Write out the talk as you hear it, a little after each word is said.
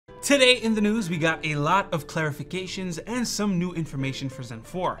Today in the news, we got a lot of clarifications and some new information for Zen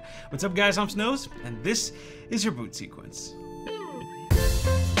 4. What's up guys, I'm Snows, and this is your boot sequence.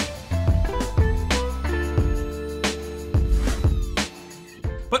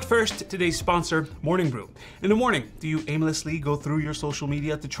 But first, today's sponsor, Morning Brew. In the morning, do you aimlessly go through your social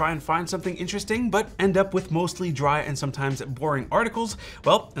media to try and find something interesting, but end up with mostly dry and sometimes boring articles?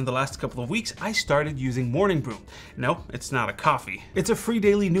 Well, in the last couple of weeks, I started using Morning Brew. No, it's not a coffee. It's a free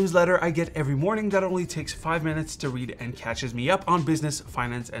daily newsletter I get every morning that only takes 5 minutes to read and catches me up on business,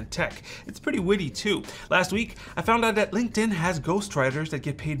 finance, and tech. It's pretty witty too. Last week, I found out that LinkedIn has ghostwriters that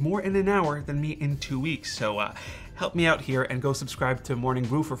get paid more in an hour than me in 2 weeks, so help me out here and go subscribe to Morning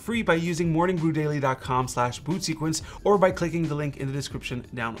Brew for free by using morningbrewdaily.com/bootsequence or by clicking the link in the description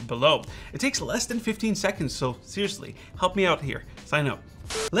down below. It takes less than 15 seconds, so seriously, help me out here. Sign up.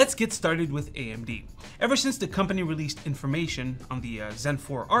 Let's get started with AMD. Ever since the company released information on the Zen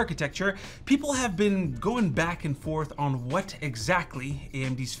 4 architecture, people have been going back and forth on what exactly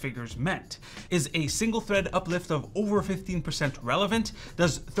AMD's figures meant. Is a single thread uplift of over 15% relevant?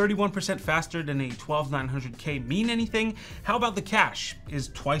 Does 31% faster than a 12900K mean anything? How about the cache? Is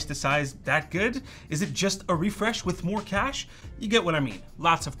twice the size that good? Is it just a refresh with more cache? You get what I mean.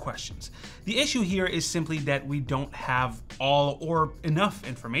 Lots of questions. The issue here is simply that we don't have all or enough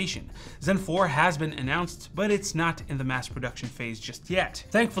information. Zen 4 has been announced, but it's not in the mass production phase just yet.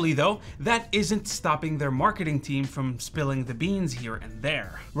 Thankfully though, that isn't stopping their marketing team from spilling the beans here and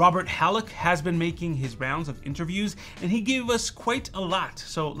there. Robert Hallock has been making his rounds of interviews, and he gave us quite a lot,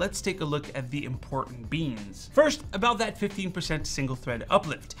 so let's take a look at the important beans. First, about that 15% single thread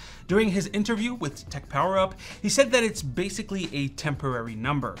uplift. During his interview with techpowerup, he said that it's basically a temporary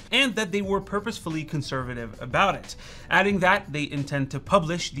number, and that they were purposefully conservative about it, adding that they intend to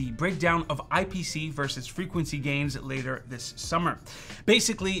publish the breakdown of IPC versus frequency gains later this summer.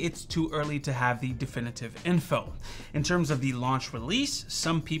 Basically, it's too early to have the definitive info. In terms of the launch release,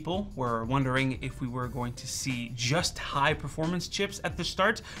 some people were wondering if we were going to see just high performance chips at the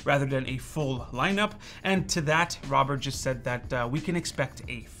start rather than a full lineup, and to that, Robert just said that we can expect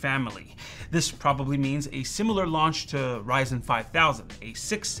a family. This probably means a similar launch to Ryzen 5000, a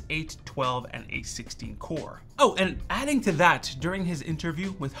 6, 8, 12, and a 16 core. Oh, and adding to that, during his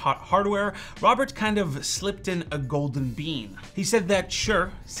interview with Hot Hardware, Robert kind of slipped in a golden bean. He said that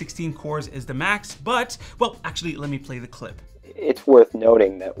sure, 16 cores is the max, but, well, actually, let me play the clip. It's worth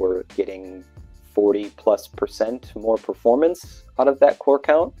noting that we're getting 40+% more performance out of that core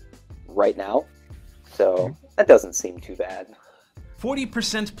count right now, so that doesn't seem too bad.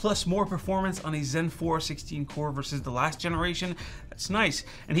 40% plus more performance on a Zen 4 16 core versus the last generation. That's nice.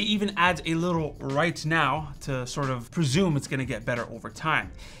 And he even adds a little right now to sort of presume it's going to get better over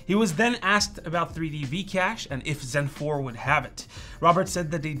time. He was then asked about 3D V-Cache and if Zen 4 would have it. Robert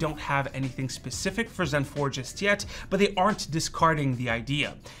said that they don't have anything specific for Zen 4 just yet, but they aren't discarding the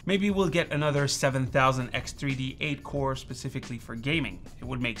idea. Maybe we'll get another 7000X 3D 8 core specifically for gaming. It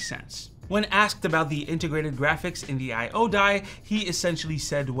would make sense. When asked about the integrated graphics in the I/O die, he essentially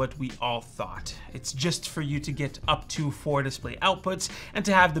said what we all thought. It's just for you to get up to 4 display outputs and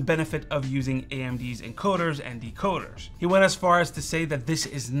to have the benefit of using AMD's encoders and decoders. He went as far as to say that this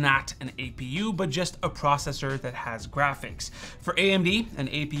is not an APU, but just a processor that has graphics. For AMD, an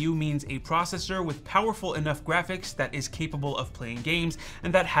APU means a processor with powerful enough graphics that is capable of playing games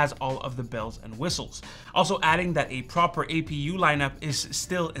and that has all of the bells and whistles. Also adding that a proper APU lineup is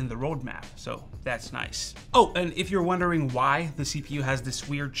still in the roadmap. So that's nice. Oh, and if you're wondering why the CPU has this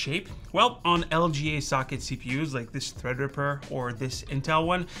weird shape, well, on LGA socket CPUs like this Threadripper or this Intel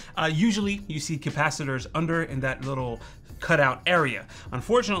one, usually you see capacitors under in that little cutout area.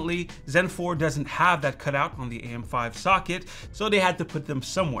 Unfortunately, Zen 4 doesn't have that cutout on the AM5 socket, so they had to put them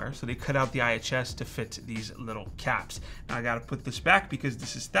somewhere, so they cut out the IHS to fit these little caps. Now I gotta put this back because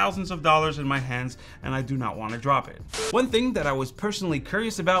this is thousands of dollars in my hands and I do not want to drop it. One thing that I was personally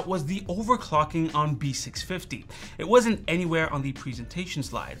curious about was the overclocking on B650. It wasn't anywhere on the presentation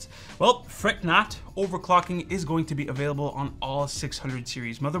slides. Well, fret not, overclocking is going to be available on all 600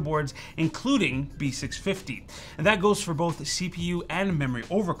 series motherboards, including B650. And that goes for both CPU and memory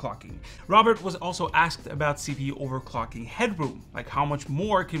overclocking. Robert was also asked about CPU overclocking headroom, like how much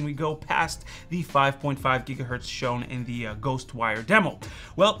more can we go past the 5.5 gigahertz shown in the Ghostwire demo.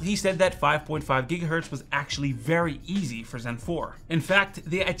 Well, he said that 5.5 gigahertz was actually very easy for Zen 4. In fact,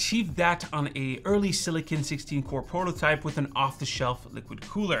 they achieved that on a early silicon 16 core prototype with an off-the-shelf liquid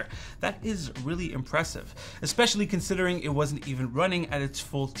cooler. That is really impressive, especially considering it wasn't even running at its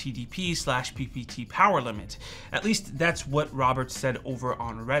full TDP/PPT power limit. At least that's That's what Robert said over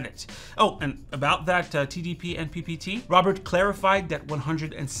on Reddit. Oh, and about that TDP and PPT, Robert clarified that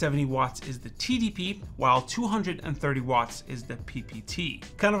 170 watts is the TDP, while 230 watts is the PPT.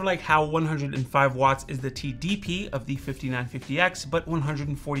 Kind of like how 105 watts is the TDP of the 5950X, but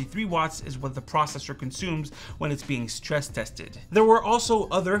 143 watts is what the processor consumes when it's being stress tested. There were also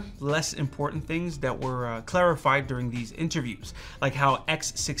other less important things that were clarified during these interviews, like how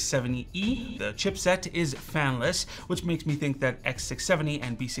X670E, the chipset, is fanless, which makes me think that X670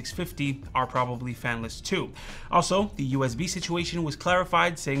 and B650 are probably fanless too. Also, the USB situation was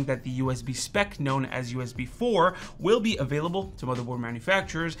clarified, saying that the USB spec known as USB 4 will be available to motherboard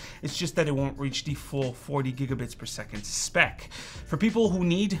manufacturers. It's just that it won't reach the full 40 gigabits per second spec. For people who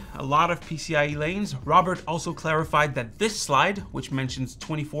need a lot of PCIe lanes, Robert also clarified that this slide, which mentions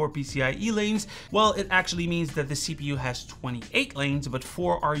 24 PCIe lanes, well, it actually means that the CPU has 28 lanes, but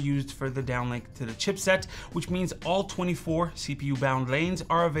 4 are used for the downlink to the chipset, which means all 24 CPU-bound lanes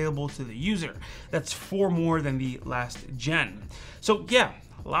are available to the user. That's 4 more than the last gen. So yeah,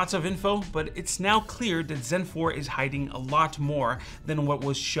 lots of info, but it's now clear that Zen 4 is hiding a lot more than what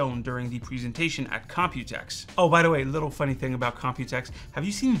was shown during the presentation at Computex. Oh, by the way, little funny thing about Computex, have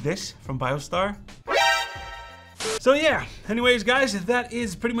you seen this from BioStar? So yeah, anyways guys, that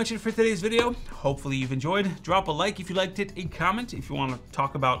is pretty much it for today's video. Hopefully you've enjoyed. Drop a like if you liked it, a comment if you want to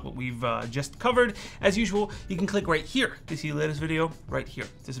talk about what we've just covered. As usual, you can click right here to see the latest video, right here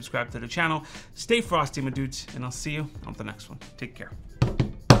to subscribe to the channel. Stay frosty, my dudes, and I'll see you on the next one. Take care.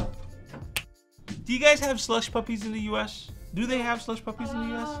 Do you guys have slush puppies in the US? Do they have slush puppies in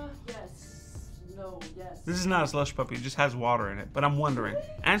the US? Yes. No, yes. This is not a slush puppy, it just has water in it, but I'm wondering.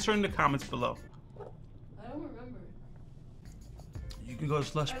 Answer in the comments below. I don't remember. You can go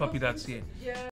to slushpuppy.ca. Yeah.